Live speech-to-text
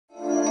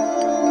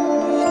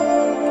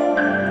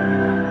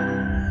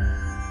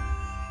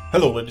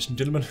Hello ladies and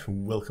gentlemen,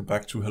 welcome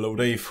back to Hello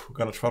Dave. We're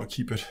gonna try to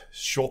keep it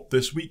short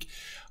this week.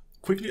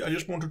 Quickly, I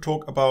just want to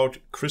talk about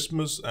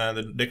Christmas and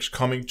the next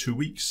coming 2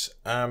 weeks.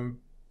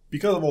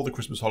 Because of all the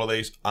Christmas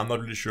holidays, I'm not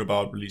really sure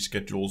about release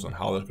schedules and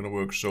how that's gonna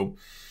work, so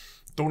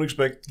don't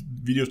expect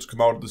videos to come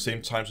out at the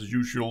same time as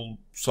usual.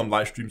 Some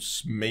live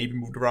streams may be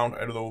moved around. I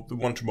don't know, the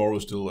one tomorrow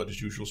is still at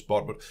its usual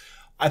spot, but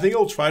I think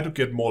I'll try to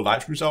get more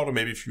live streams out or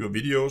maybe fewer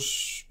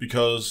videos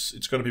because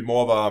it's gonna be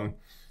more of a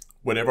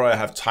whenever I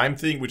have time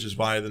thing, which is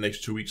why the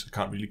next 2 weeks I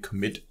can't really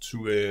commit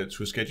to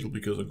a schedule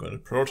because I'm going to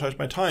prioritize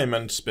my time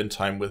and spend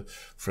time with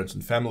friends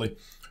and family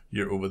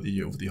here over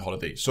the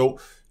holiday. So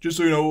just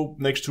so you know,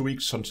 next 2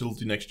 weeks until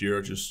the next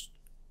year, just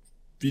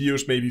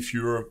videos maybe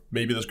fewer.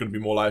 Maybe there's going to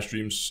be more live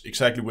streams.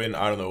 Exactly when,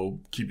 I don't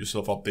know. Keep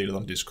yourself updated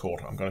on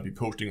Discord. I'm going to be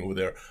posting over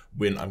there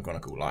when I'm going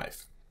to go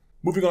live.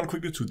 Moving on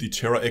quickly to the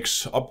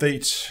TerraX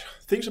update.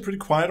 Things are pretty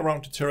quiet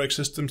around the TerraX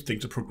systems.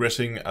 Things are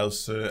progressing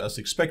as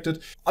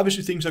expected.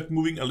 Obviously, things are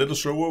moving a little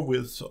slower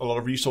with a lot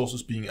of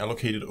resources being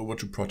allocated over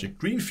to Project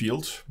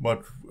Greenfield.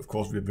 But of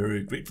course, we're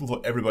very grateful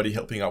for everybody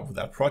helping out with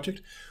that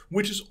project,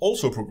 which is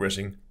also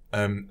progressing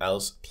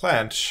as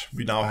planned.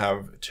 We now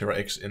have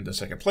TerraX in the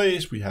second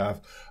place. We have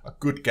a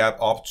good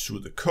gap up to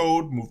the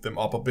code, moved them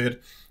up a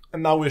bit.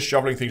 And now we're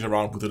shuffling things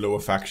around with the lower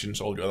factions,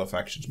 all the other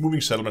factions,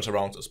 moving settlements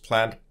around as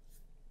planned.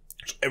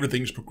 So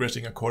everything's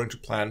progressing according to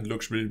plan,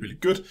 looks really, really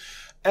good.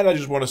 And I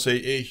just want to say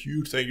a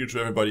huge thank you to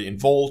everybody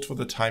involved for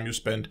the time you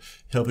spent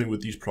helping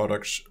with these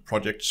projects,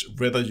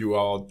 whether you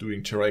are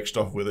doing TerraX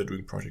stuff, whether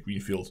doing Project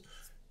Greenfield.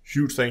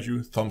 Huge thank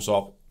you, thumbs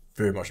up,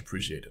 very much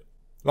appreciated.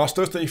 Last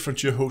Thursday,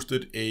 Frontier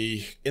hosted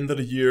a end of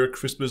the year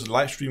Christmas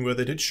live stream where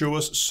they did show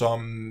us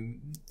some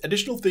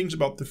additional things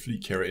about the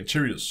Fleet Carrier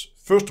interiors.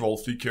 First of all,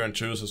 Fleet Carrier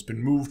interiors has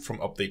been moved from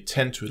update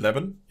 10 to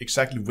 11.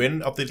 Exactly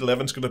when update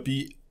 11 is going to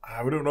be,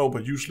 I don't know,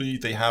 but usually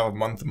they have a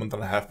month and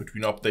a half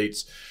between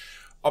updates.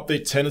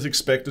 Update 10 is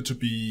expected to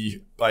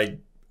be like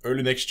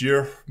early next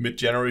year,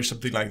 mid-January,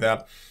 something like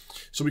that.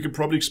 So we can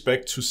probably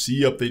expect to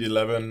see update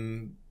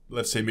 11,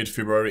 let's say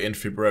mid-February, end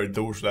February,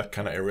 that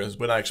kind of areas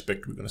when I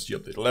expect we're going to see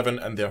update 11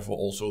 and therefore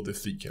also the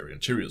Fleet Carrier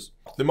interiors.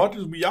 The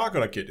modules we are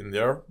going to get in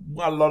there,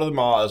 well, a lot of them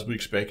are as we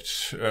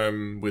expect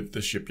with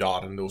the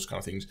shipyard and those kind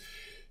of things.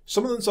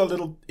 Some of them are a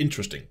little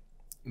interesting,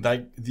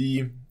 like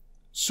the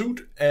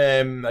suit,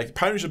 like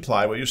Pioneer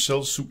Supply, where you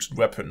sell suits and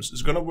weapons,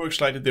 is going to work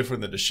slightly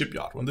different than the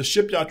shipyard. When the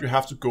shipyard, you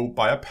have to go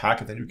buy a pack,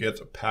 and then you get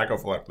a pack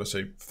of, like, let's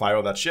say, 5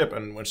 of that ship,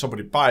 and when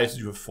somebody buys,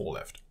 you have 4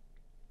 left.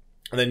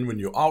 And then when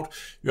you're out,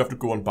 you have to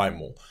go and buy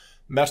more.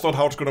 And that's not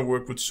how it's going to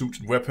work with suits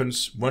and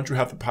weapons. Once you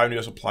have the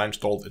Pioneer Supply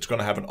installed, it's going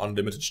to have an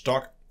unlimited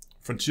stock.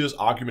 Frontier's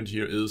argument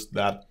here is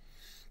that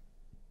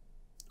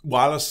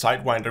while a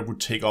Sidewinder would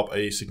take up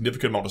a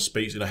significant amount of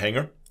space in a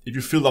hangar, if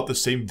you filled up the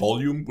same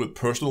volume with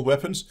personal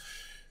weapons,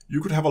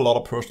 you could have a lot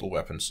of personal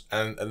weapons.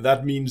 And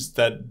that means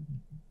that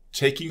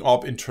taking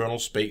up internal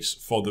space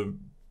for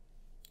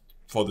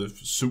the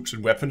suits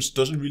and weapons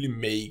doesn't really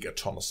make a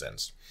ton of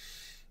sense.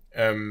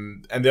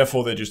 And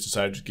therefore they just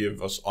decided to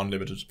give us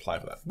unlimited supply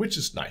for that, which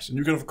is nice. And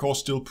you can of course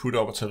still put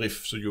up a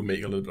tariff so you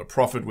make a little bit of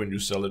profit when you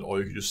sell it, or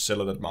you can just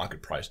sell it at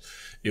market price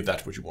if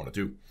that's what you want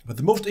to do. But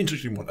the most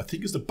interesting one, I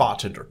think, is the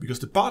bartender, because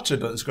the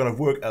bartender is going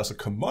to work as a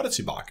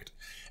commodity market.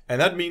 And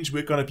that means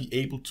we're going to be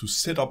able to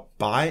set up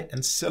buy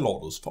and sell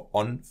orders for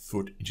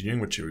on-foot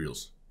engineering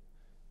materials.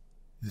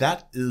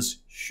 That is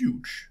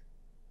huge.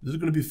 This is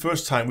going to be the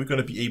first time we're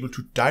going to be able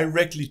to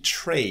directly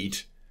trade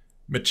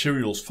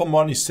materials for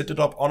money, set it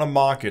up on a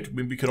market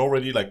when we can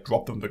already like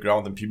drop them on the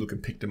ground and people can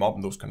pick them up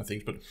and those kind of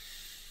things. But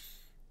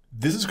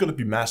this is going to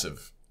be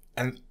massive.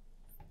 And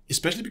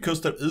especially because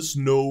there is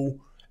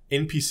no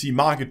NPC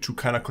market to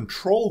kind of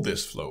control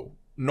this flow.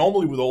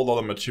 Normally with all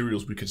other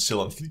materials we can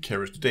sell on fleet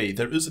carriers today,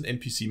 there is an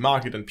NPC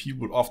market and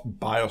people would often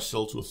buy or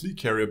sell to a fleet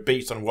carrier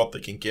based on what they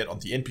can get on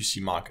the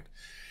NPC market.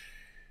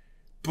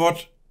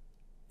 But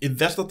if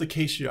that's not the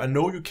case here, I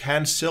know you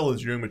can sell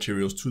engineering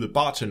materials to the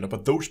bartender,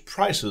 but those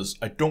prices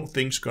I don't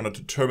think is going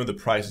to determine the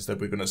prices that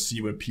we're going to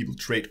see when people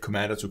trade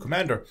commander to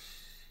commander.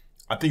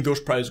 I think those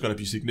prices are going to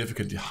be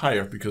significantly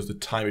higher because the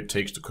time it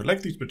takes to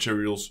collect these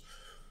materials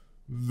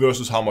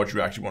versus how much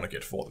you actually want to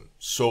get for them.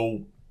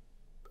 So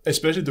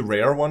especially the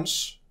rare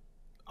ones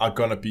are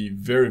going to be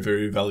very,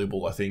 very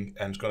valuable, I think,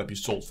 and it's going to be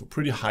sold for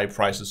pretty high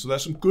prices. So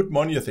there's some good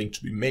money, I think,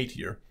 to be made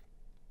here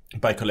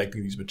by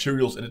collecting these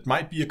materials, and it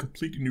might be a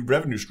completely new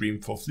revenue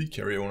stream for fleet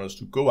carrier owners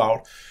to go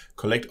out,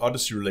 collect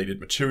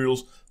Odyssey-related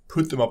materials,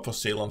 put them up for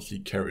sale on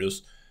fleet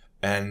carriers,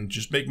 and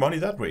just make money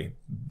that way.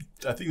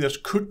 I think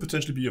that could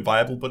potentially be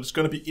viable, but it's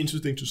going to be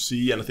interesting to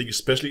see, and I think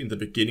especially in the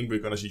beginning, we're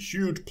going to see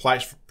huge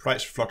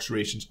price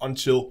fluctuations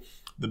until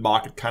the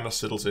market kind of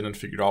settles in and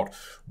figure out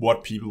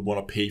what people want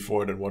to pay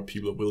for it and what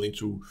people are willing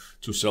to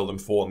sell them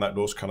for, and that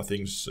those kind of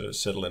things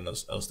settle in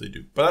as they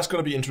do. But that's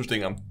going to be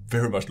interesting. I'm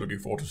very much looking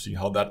forward to see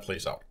how that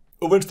plays out.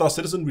 Over in Star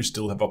Citizen, we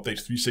still have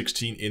update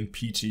 3.16 in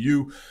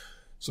PTU.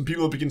 Some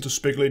people begin to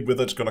speculate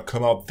whether it's going to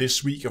come out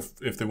this week,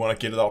 if they want to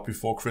get it out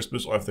before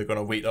Christmas, or if they're going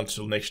to wait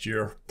until next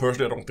year.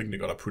 Personally, I don't think they're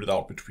going to put it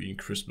out between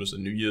Christmas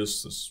and New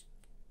Year's. There's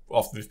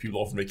often if people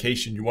are off on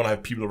vacation, you want to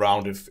have people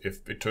around if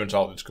it turns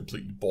out it's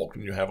completely bogged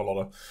and you have a lot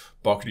of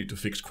bugs you need to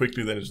fix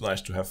quickly, then it's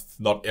nice to have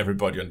not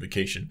everybody on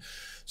vacation.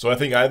 So I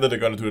think either they're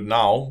going to do it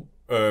now,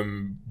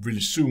 really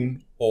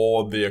soon,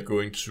 or they are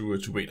going to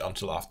wait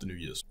until after New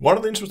Year's. One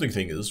of the interesting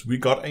things is we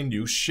got a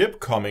new ship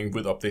coming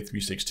with update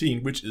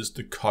 3.16, which is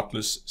the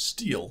Cutlass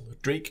Steel,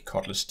 Drake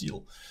Cutlass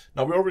Steel.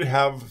 Now we already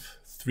have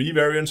 3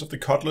 variants of the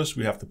Cutlass.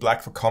 We have the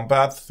black for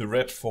combat, the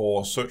red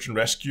for search and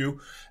rescue,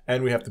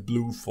 and we have the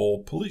blue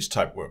for police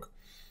type work.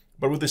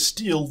 But with the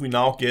steel, we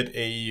now get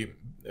a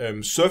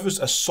surface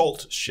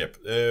assault ship.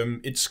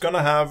 It's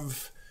gonna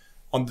have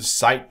on the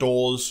side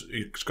doors,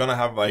 it's gonna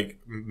have like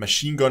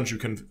machine guns you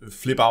can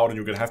flip out, and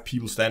you can have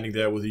people standing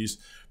there with these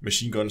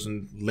machine guns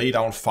and lay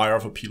down fire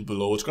for people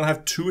below. It's gonna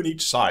have 2 in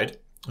each side.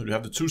 So you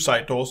have the 2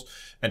 side doors,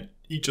 and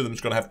each of them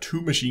is gonna have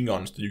 2 machine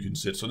guns that you can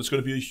sit. So there's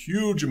gonna be a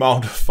huge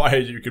amount of fire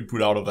you can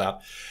put out of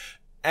that.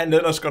 And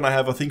then it's gonna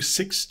have, I think,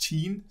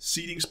 16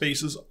 seating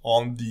spaces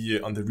on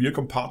the rear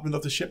compartment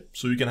of the ship.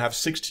 So you can have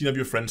 16 of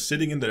your friends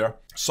sitting in there,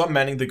 some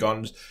manning the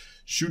guns,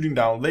 shooting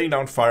down, laying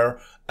down fire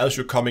as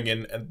you're coming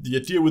in. And the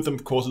idea with them,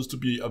 of course, is to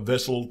be a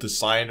vessel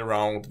designed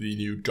around the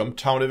new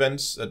Jumptown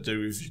events. That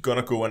if you're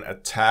gonna go and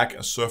attack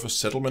a surface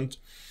settlement,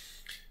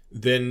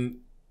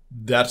 then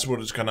that's what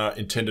it's kind of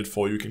intended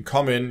for. You can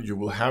come in, you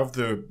will have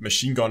the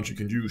machine guns you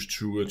can use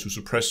to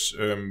suppress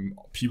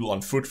people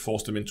on foot,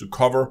 force them into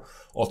cover,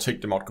 or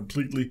take them out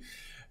completely.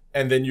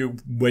 And then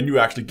when you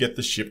actually get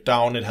the ship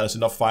down, it has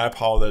enough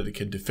firepower that it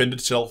can defend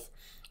itself.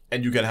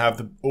 And you can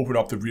open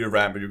up the rear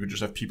ramp, and you can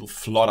just have people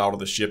flood out of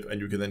the ship, and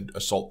you can then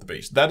assault the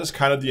base. That is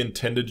kind of the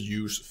intended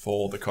use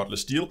for the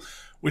Cutlass Steel,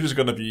 which is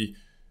going to be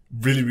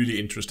really, really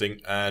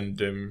interesting.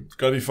 And it's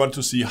going to be fun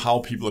to see how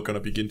people are going to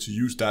begin to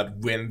use that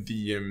when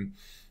the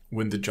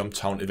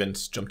Jumptown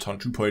events, Jumptown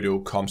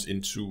 2.0 comes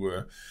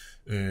into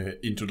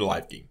the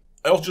live game.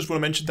 I also just want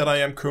to mention that I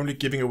am currently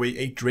giving away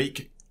a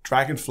Drake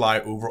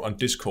Dragonfly over on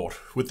Discord.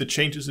 With the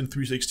changes in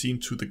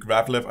 3.16 to the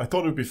GraphLab, I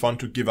thought it would be fun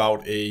to give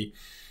out a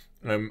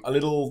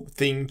little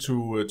thing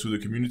to the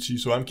community.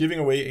 So I'm giving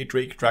away a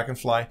Drake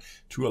Dragonfly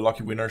to a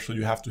lucky winner. So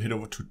you have to head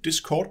over to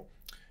Discord.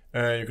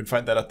 You can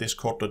find that at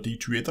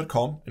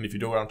discord.d2a.com. And if you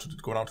go down to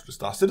the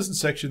Star Citizen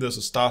section, there's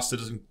a Star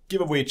Citizen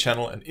giveaway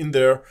channel, and in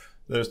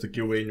there's the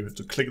giveaway, and you have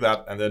to click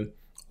that. And then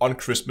on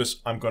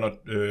Christmas, or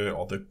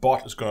the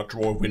bot is gonna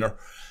draw a winner,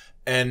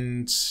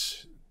 and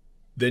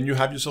then you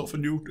have yourself a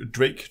new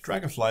Drake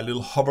Dragonfly, a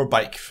little hover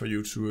bike for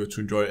you to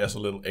enjoy as a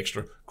little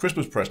extra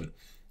Christmas present.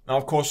 Now,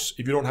 of course,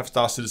 if you don't have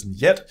Star Citizen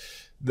yet,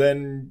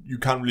 then you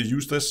can't really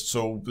use this.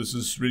 So this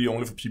is really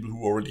only for people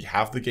who already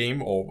have the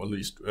game, or at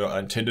least are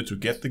intended to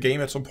get the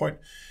game at some point.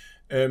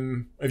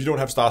 If you don't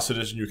have Star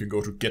Citizen, you can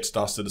go to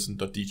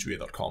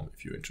getstarcitizen.d2a.com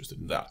if you're interested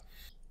in that.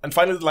 And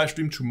finally, the live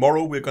stream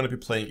tomorrow, we're going to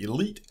be playing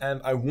Elite,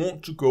 and I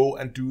want to go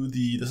and do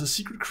there's a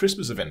secret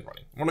Christmas event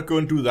running. I want to go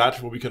and do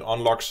that, where we can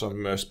unlock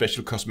some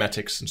special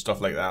cosmetics and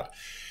stuff like that. I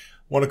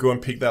want to go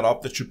and pick that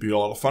up. That should be a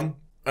lot of fun.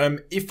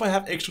 If I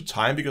have extra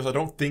time, because I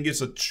don't think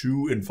it's a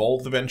too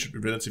involved event, should be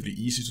relatively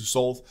easy to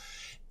solve.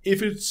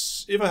 If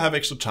I have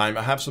extra time,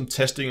 I have some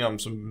testing on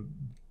some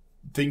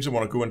things I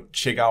want to go and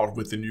check out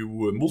with the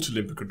new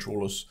multi-limber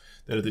controllers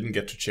that I didn't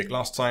get to check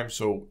last time.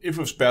 So if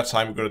we have spare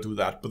time, we're going to do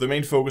that. But the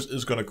main focus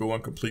is going to go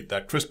and complete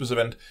that Christmas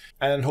event.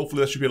 And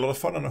hopefully that should be a lot of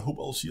fun, and I hope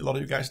I'll see a lot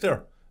of you guys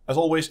there. As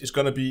always, it's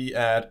going to be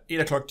at 8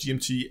 o'clock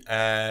GMT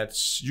at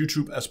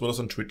YouTube as well as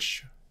on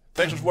Twitch.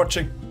 Thanks for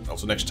watching.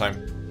 Also next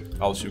time,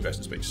 I'll see you guys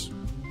in space.